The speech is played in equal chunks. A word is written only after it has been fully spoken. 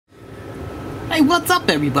Hey, what's up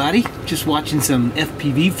everybody? Just watching some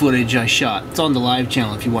FPV footage I shot. It's on the live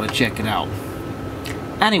channel if you want to check it out.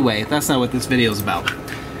 Anyway, that's not what this video is about.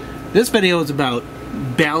 This video is about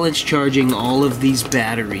balance charging all of these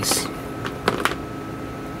batteries.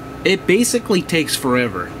 It basically takes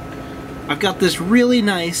forever. I've got this really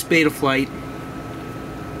nice Beta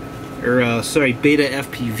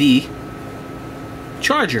FPV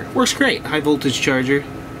charger. Works great, high voltage charger,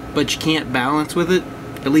 but you can't balance with it.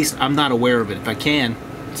 At least I'm not aware of it. If I can,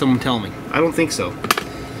 someone tell me. I don't think so.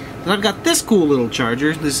 And I've got this cool little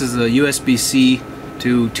charger. This is a USB-C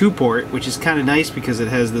to 2-port, which is kind of nice because it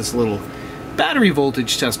has this little battery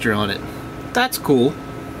voltage tester on it. That's cool.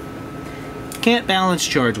 Can't balance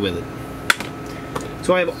charge with it.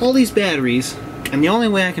 So I have all these batteries, and the only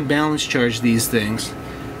way I can balance charge these things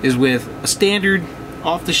is with a standard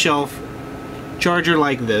off-the-shelf charger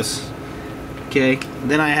like this. Okay,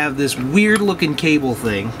 then I have this weird looking cable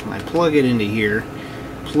thing. I plug it into here,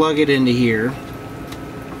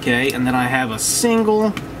 okay, and then I have a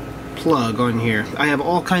single plug on here. I have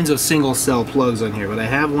all kinds of single cell plugs on here, but I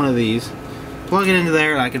have one of these. Plug it into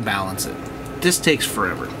there and I can balance it. This takes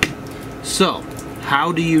forever. So,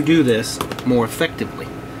 how do you do this more effectively?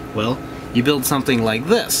 Well, you build something like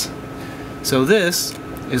this. So this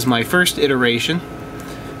is my first iteration.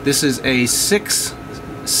 This is a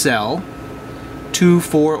 6-cell 2,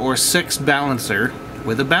 4, or 6 balancer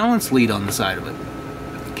with a balance lead on the side of it.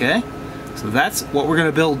 Okay? So that's what we're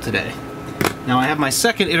going to build today. Now I have my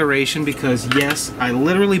second iteration because yes, I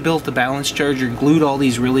literally built the balance charger, glued all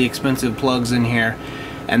these really expensive plugs in here,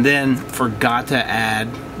 and then forgot to add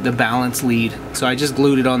the balance lead. So I just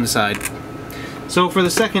glued it on the side. So for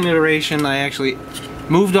the second iteration, I actually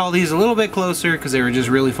moved all these a little bit closer because they were just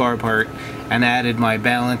really far apart, and added my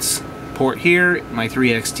balance port here, my 3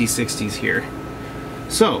 XT60s here.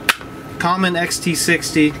 So, common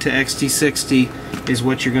XT60 to XT60 is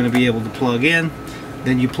what you're going to be able to plug in.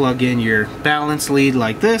 Then you plug in your balance lead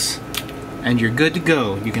like this, and you're good to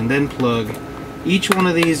go. You can then plug each one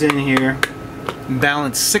of these in here and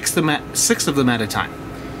balance 6 of them at a time.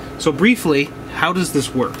 So briefly, how does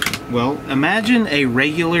this work? Well, imagine a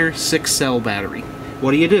regular 6-cell battery.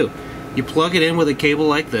 What do? You plug it in with a cable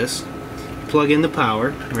like this. Plug in the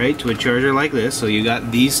power, right, to a charger like this. So you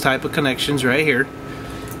got these type of connections right here.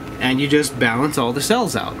 And you just balance all the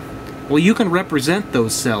cells out. Well, you can represent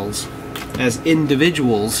those cells as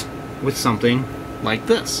individuals with something like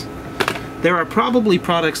this. There are probably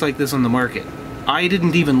products like this on the market. I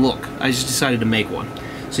didn't even look. I just decided to make one.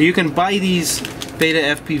 So you can buy these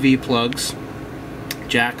Beta FPV plugs,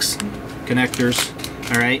 jacks, connectors,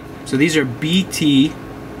 alright? So these are Beta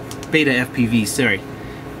FPV, sorry.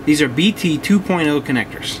 These are BT2.0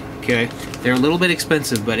 connectors, okay? They're a little bit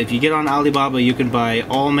expensive, but if you get on Alibaba, you can buy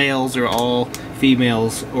all males or all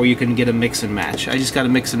females, or you can get a mix and match. I just got a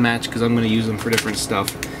mix and match because I'm going to use them for different stuff.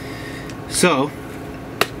 So,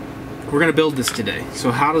 we're going to build this today. So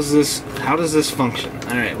how does this function?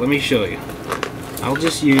 Alright, let me show you. I'll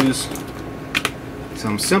just use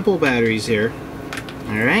some simple batteries here.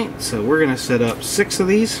 Alright, so we're going to set up 6 of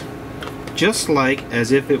these, just like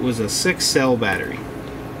as if it was a 6-cell battery.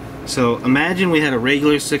 So imagine we had a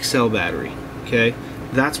regular 6-cell battery, okay?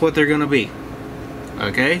 That's what they're gonna be,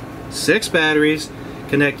 okay? 6 batteries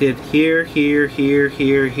connected here, here, here,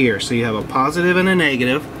 here, here. So you have a positive and a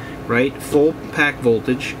negative, right? Full pack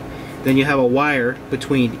voltage. Then you have a wire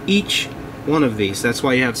between each one of these. That's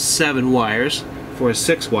why you have 7 wires for a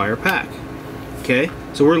 6-wire pack, okay?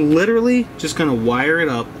 So we're literally just gonna wire it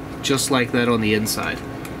up just like that on the inside.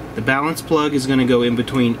 The balance plug is gonna go in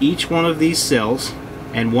between each one of these cells,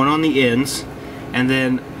 and one on the ends. And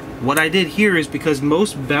then what I did here is because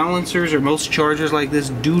most balancers or most chargers like this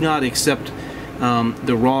do not accept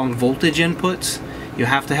the wrong voltage inputs. You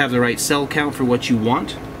have to have the right cell count for what you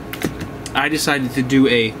want. I decided to do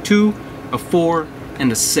a 2, a 4,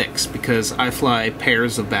 and a 6 because I fly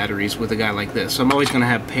pairs of batteries with a guy like this. So I'm always going to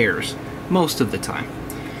have pairs most of the time.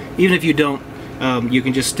 Even if you don't, you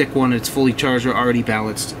can just stick one that's fully charged or already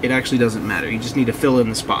balanced. It actually doesn't matter. You just need to fill in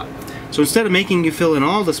the spot. So instead of making you fill in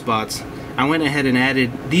all the spots, I went ahead and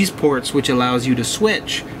added these ports, which allows you to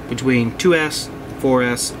switch between 2S,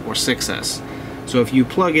 4S, or 6S. So if you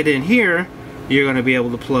plug it in here, you're going to be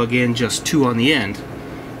able to plug in just 2 on the end.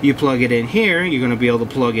 You plug it in here, you're going to be able to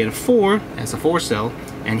plug in 4 as a 4-cell,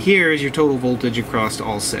 and here is your total voltage across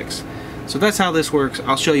all 6. So that's how this works.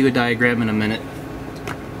 I'll show you a diagram in a minute.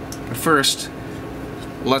 But first,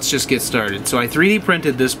 let's just get started. So I 3D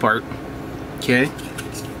printed this part, okay?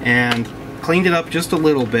 And cleaned it up just a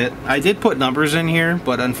little bit. I did put numbers in here,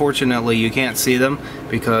 but unfortunately you can't see them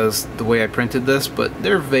because the way I printed this, but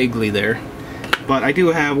they're vaguely there. But I do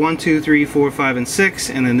have 1, 2, 3, 4, 5, and 6,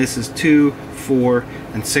 and then this is 2, 4,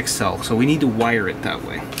 and 6 cell. So we need to wire it that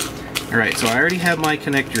way. Alright, so I already have my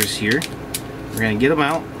connectors here. We're going to get them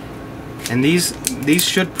out. And these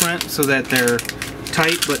should print so that they're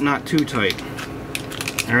tight but not too tight.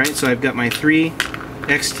 Alright, so I've got my 3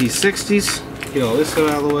 XT60s. Get all this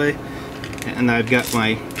stuff out of the way. And I've got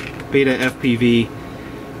my Beta FPV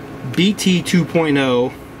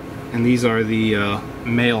BT2.0, and these are the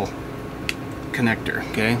male connector,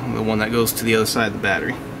 okay? The one that goes to the other side of the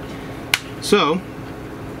battery. So,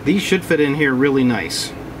 these should fit in here really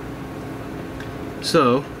nice.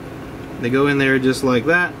 So, they go in there just like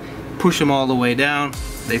that. Push them all the way down.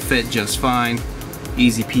 They fit just fine.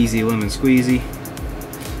 Easy peasy lemon squeezy.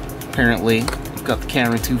 Apparently, I've got the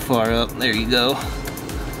camera too far up. There you go.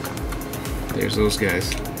 There's those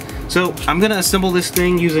guys. So, I'm going to assemble this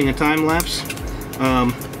thing using a time lapse.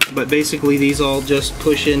 But basically, these all just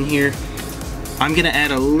push in here. I'm going to add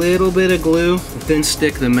a little bit of glue, then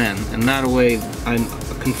stick them in. And that way, I'm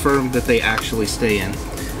confirmed that they actually stay in.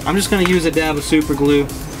 I'm just going to use a dab of super glue.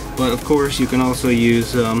 But of course, you can also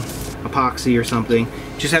use epoxy or something.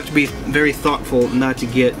 You just have to be very thoughtful not to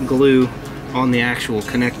get glue on the actual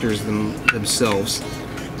connectors themselves,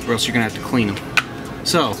 or else you're going to have to clean them.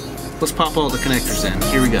 So, let's pop all the connectors in.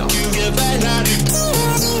 Here we go.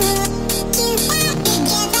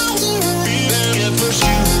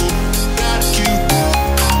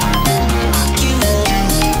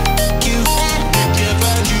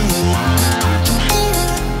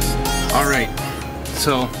 Alright,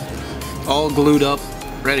 so all glued up,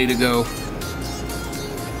 ready to go.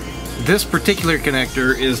 This particular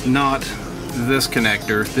connector is not this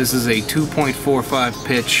connector. This is a 2.45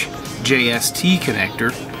 pitch JST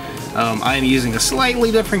connector. I'm using a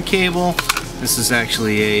slightly different cable. This is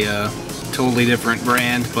actually a totally different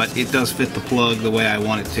brand, but it does fit the plug the way I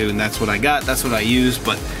want it to, and that's what I got, that's what I use.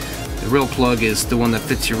 But the real plug is the one that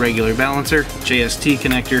fits your regular balancer, JST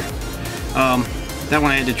connector. That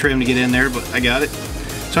one I had to trim to get in there, but I got it.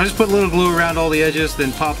 So I just put a little glue around all the edges,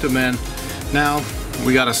 then popped them in. Now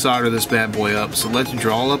we gotta solder this bad boy up, so let's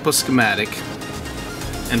draw up a schematic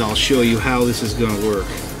and I'll show you how this is gonna work.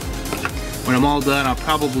 When I'm all done, I'll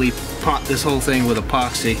probably pot this whole thing with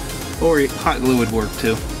epoxy, or hot glue would work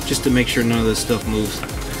too, just to make sure none of this stuff moves.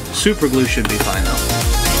 Super glue should be fine though.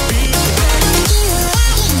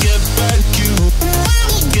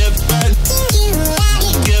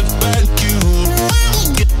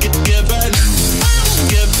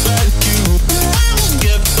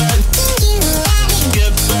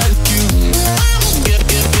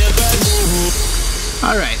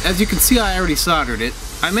 Alright, as you can see, I already soldered it.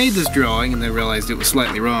 I made this drawing and then realized it was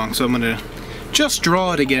slightly wrong, so I'm going to just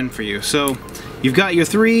draw it again for you. So, you've got your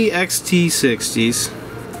 3 XT60s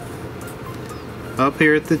up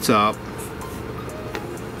here at the top.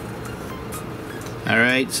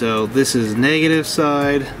 Alright, so this is negative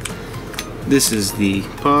side, this is the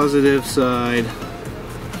positive side.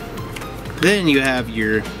 Then you have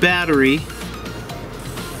your battery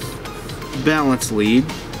balance lead.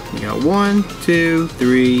 You got 1, 2,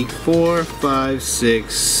 3, 4, 5,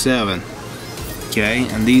 6, 7. Okay,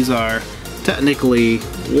 and these are technically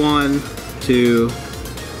 1, 2,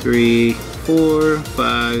 3, 4,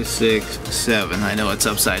 5, 6, 7. I know it's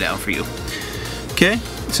upside down for you. Okay,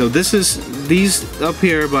 so these up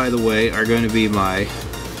here, by the way, are going to be my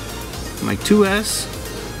 2S,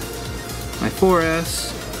 my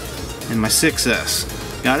 4S, and my 6S.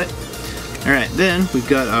 Got it? Alright, then we've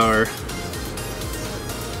got our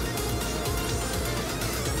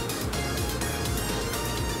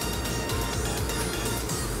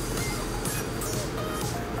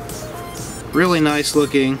really nice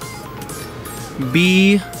looking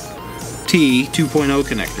BT 2.0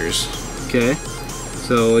 connectors. Okay,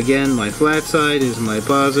 so again, my flat side is my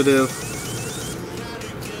positive.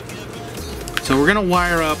 So we're gonna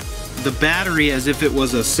wire up the battery as if it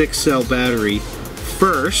was a 6-cell battery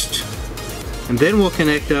first, and then we'll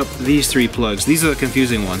connect up these 3 plugs. These are the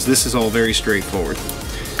confusing ones. This is all very straightforward.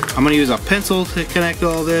 I'm gonna use a pencil to connect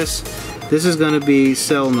all this. This is gonna be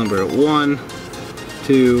cell number 1,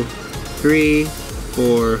 2, 3,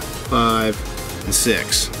 4, 5, and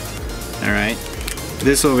 6. Alright.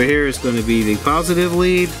 This over here is going to be the positive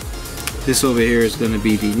lead. This over here is going to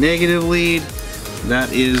be the negative lead.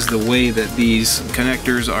 That is the way that these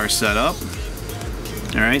connectors are set up.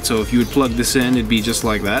 Alright, so if you would plug this in, it'd be just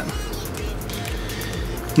like that.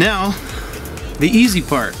 Now, the easy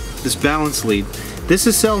part, this balance lead. This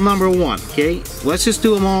is cell number 1, okay? Let's just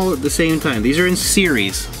do them all at the same time. These are in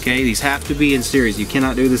series, okay? These have to be in series. You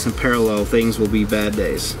cannot do this in parallel. Things will be bad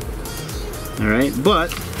days. Alright, but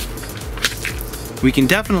we can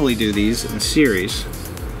definitely do these in series.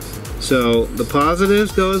 So the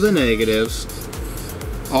positives go to the negatives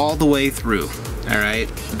all the way through. Alright,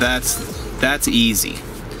 that's easy.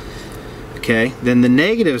 Okay, then the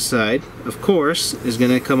negative side, of course, is going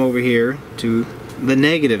to come over here to the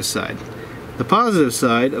negative side. The positive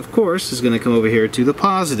side, of course, is going to come over here to the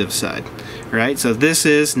positive side. Right? So this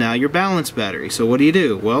is now your balance battery. So what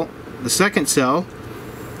do? Well, the second cell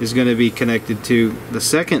is going to be connected to the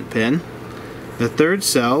second pin. The third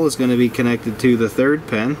cell is going to be connected to the third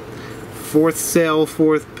pin. Fourth cell,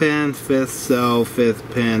 fourth pin. Fifth cell,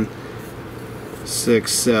 fifth pin.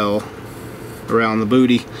 Sixth cell around the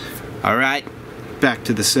booty. Alright, back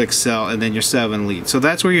to the sixth cell, and then your 7 lead. So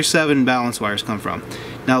that's where your 7 balance wires come from.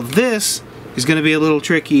 Now this is going to be a little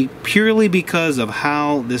tricky purely because of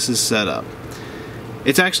how this is set up.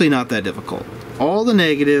 It's actually not that difficult. All the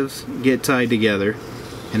negatives get tied together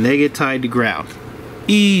and they get tied to ground.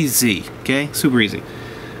 Easy, okay? Super easy.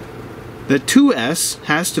 The 2S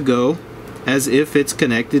has to go as if it's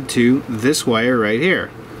connected to this wire right here.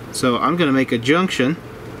 So I'm going to make a junction,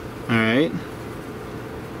 alright?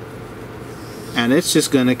 And it's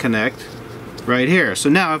just going to connect right here. So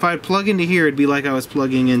now if I plug into here, it'd be like I was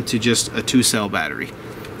plugging into just a 2-cell battery.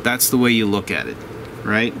 That's the way you look at it,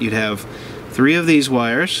 right? You'd have 3 of these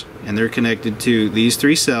wires, and they're connected to these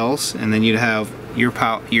 3 cells, and then you'd have your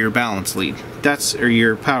balance lead. Or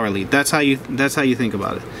your power lead. That's how you think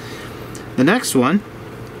about it. The next one,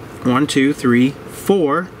 1, 2, 3,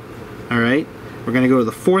 4. All right, we're going to go to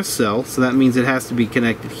the 4th cell, so that means it has to be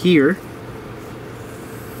connected here.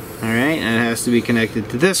 Alright, and it has to be connected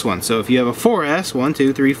to this one. So if you have a 4S, 1,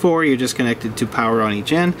 2, 3, 4, you're just connected to power on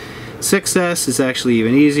each end. 6S is actually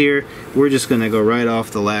even easier. We're just going to go right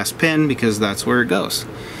off the last pin because that's where it goes.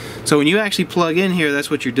 So when you actually plug in here,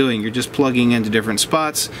 that's what you're doing. You're just plugging into different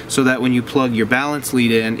spots so that when you plug your balance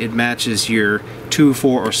lead in, it matches your 2,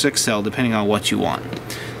 4, or 6 cell depending on what you want.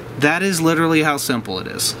 That is literally how simple it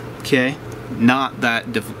is. Okay? Not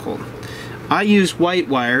that difficult. I use white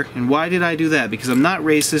wire, and why did I do that? Because I'm not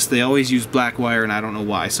racist. They always use black wire, and I don't know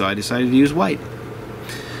why, so I decided to use white.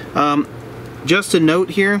 Just a note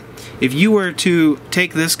here, if you were to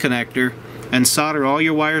take this connector and solder all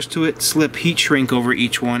your wires to it, slip heat shrink over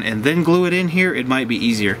each one, and then glue it in here, it might be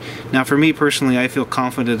easier. Now for me personally, I feel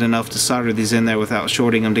confident enough to solder these in there without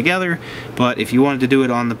shorting them together, but if you wanted to do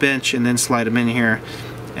it on the bench and then slide them in here,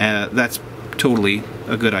 that's totally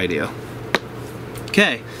a good idea.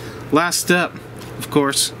 Okay. Last step, of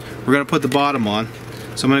course, we're going to put the bottom on.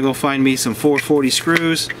 So I'm going to go find me some 440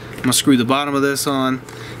 screws. I'm going to screw the bottom of this on,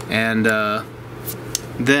 and then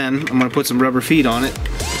I'm going to put some rubber feet on it,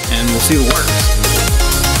 and we'll see if it works.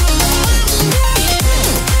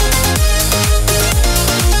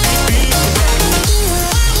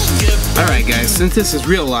 Alright guys, since this is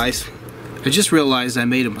real life, I just realized I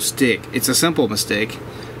made a mistake. It's a simple mistake.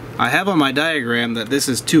 I have on my diagram that this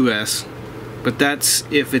is 2S. But that's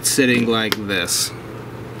if it's sitting like this.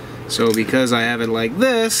 So because I have it like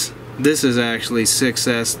this, this is actually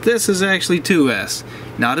 6S, this is actually 2S.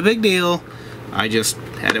 Not a big deal. I just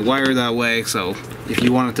had it wired that way, so if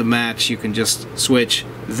you want it to match, you can just switch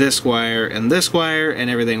this wire and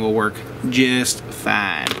everything will work just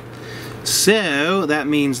fine. So that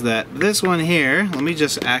means that this one here, let me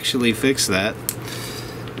just actually fix that.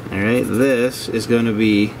 Alright, this is going to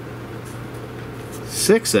be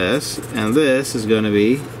 6S, and this is going to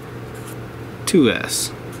be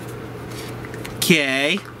 2S.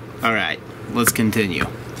 Okay. Alright, let's continue.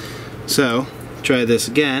 So, try this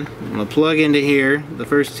again. I'm going to plug into here the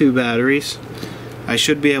first 2 batteries. I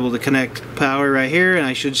should be able to connect power right here, and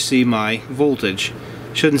I should see my voltage.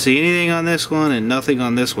 Shouldn't see anything on this one and nothing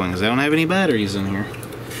on this one because I don't have any batteries in here.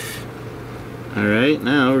 Alright,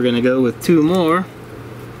 now we're going to go with 2 more.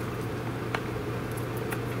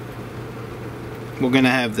 We're going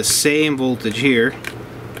to have the same voltage here,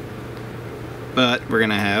 but we're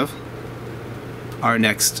going to have our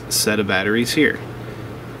next set of batteries here.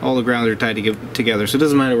 All the grounds are tied together, so it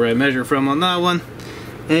doesn't matter where I measure from on that one.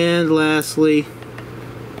 And lastly,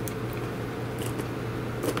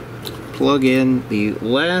 plug in the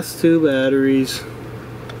last 2 batteries,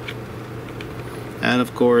 and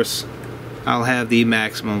of course I'll have the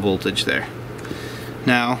maximum voltage there.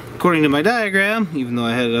 Now, according to my diagram, even though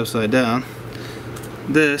I had it upside down,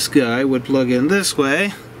 this guy would plug in this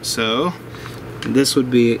way, so this would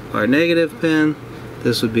be our negative pin,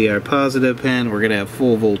 this would be our positive pin. We're gonna have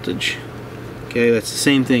full voltage. Okay, that's the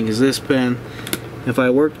same thing as this pin. If I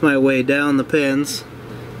worked my way down the pins,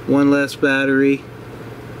 1 less battery,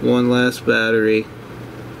 1 less battery,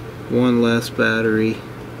 1 less battery,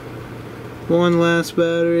 1 less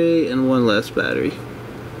battery, and 1 less battery.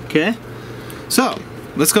 Okay, So,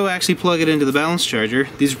 let's go actually plug it into the balance charger.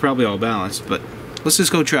 These are probably all balanced, but let's just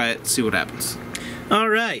go try it, see what happens.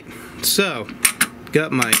 Alright, so,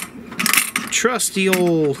 got my trusty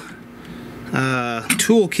old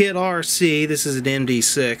Toolkit RC. This is an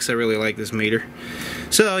MD6. I really like this meter.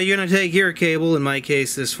 So, you're going to take your cable, in my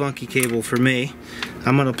case this funky cable for me.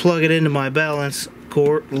 I'm going to plug it into my balance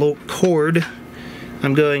cord.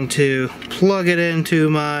 I'm going to plug it into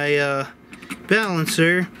my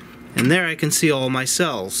balancer, and there I can see all my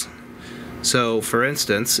cells. So for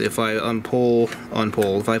instance, if I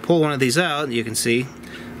if I pull one of these out, you can see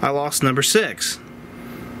I lost number 6.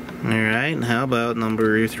 Alright, and how about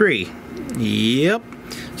number 3? Yep,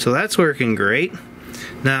 so that's working great.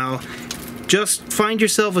 Now, just find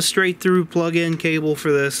yourself a straight through plug-in cable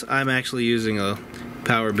for this. I'm actually using a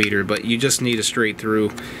power beater, but you just need a straight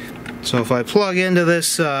through. So if I plug into this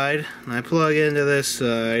side, and I plug into this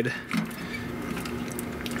side,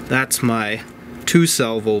 that's my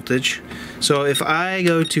 2-cell voltage. So if I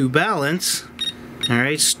go to balance,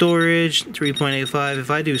 alright, storage 3.85,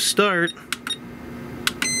 if I do start,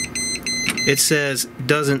 it says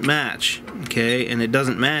doesn't match, okay, and it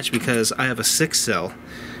doesn't match because I have a 6-cell.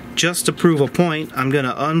 Just to prove a point, I'm going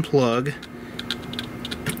to unplug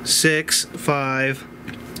 6, 5,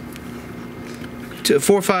 2,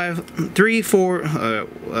 4, 5, 3,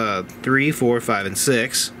 4, 3, 4, 5, and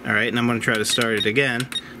 6. Alright, and I'm going to try to start it again.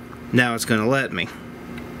 Now it's going to let me.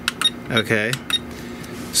 Okay.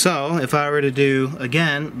 So, if I were to do,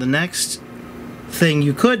 again, the next thing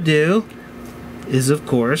you could do is, of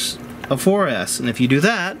course, a 4S. And if you do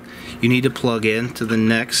that, you need to plug in to the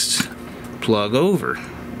next plug over.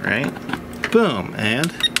 Right? Boom.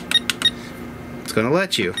 And it's going to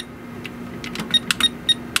let you.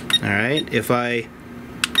 Alright, if I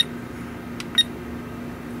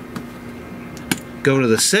go to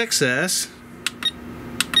the 6S,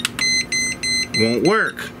 won't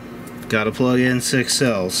work. Got to plug in 6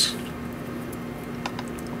 cells.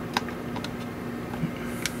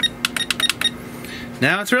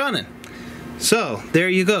 Now it's running. So, there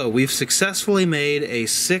you go. We've successfully made a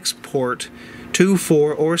 6-port, 2,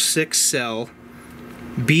 4, or 6-cell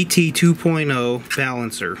BT2.0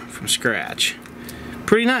 balancer from scratch.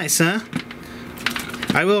 Pretty nice, huh?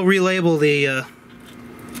 I will relabel the,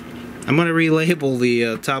 I'm going to relabel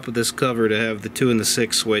the top of this cover to have the 2 and the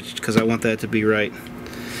 6 switched because I want that to be right.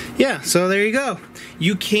 Yeah, so there you go.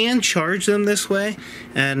 You can charge them this way,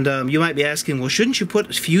 and you might be asking, well, shouldn't you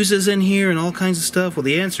put fuses in here and all kinds of stuff? Well,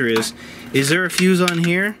 the answer is there a fuse on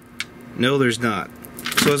here? No, there's not.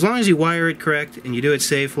 So as long as you wire it correct and you do it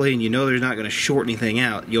safely and you know there's not going to short anything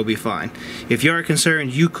out, you'll be fine. If you are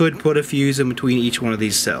concerned, you could put a fuse in between each one of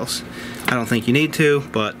these cells. I don't think you need to,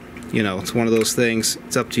 but, you know, it's one of those things.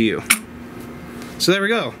 It's up to you. So there we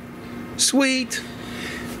go. Sweet!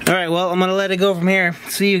 Alright, well, I'm going to let it go from here.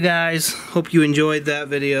 See you guys. Hope you enjoyed that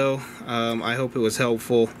video. I hope it was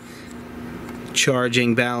helpful.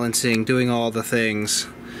 Charging, balancing, doing all the things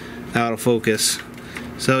out of focus.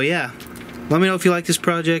 So yeah. Let me know if you like this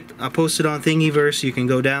project. I'll post it on Thingiverse. You can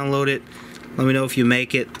go download it. Let me know if you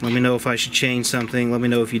make it. Let me know if I should change something. Let me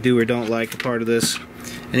know if you do or don't like a part of this.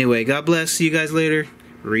 Anyway, God bless. See you guys later.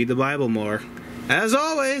 Read the Bible more. As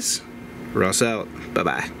always, Russ out.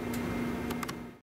 Bye-bye.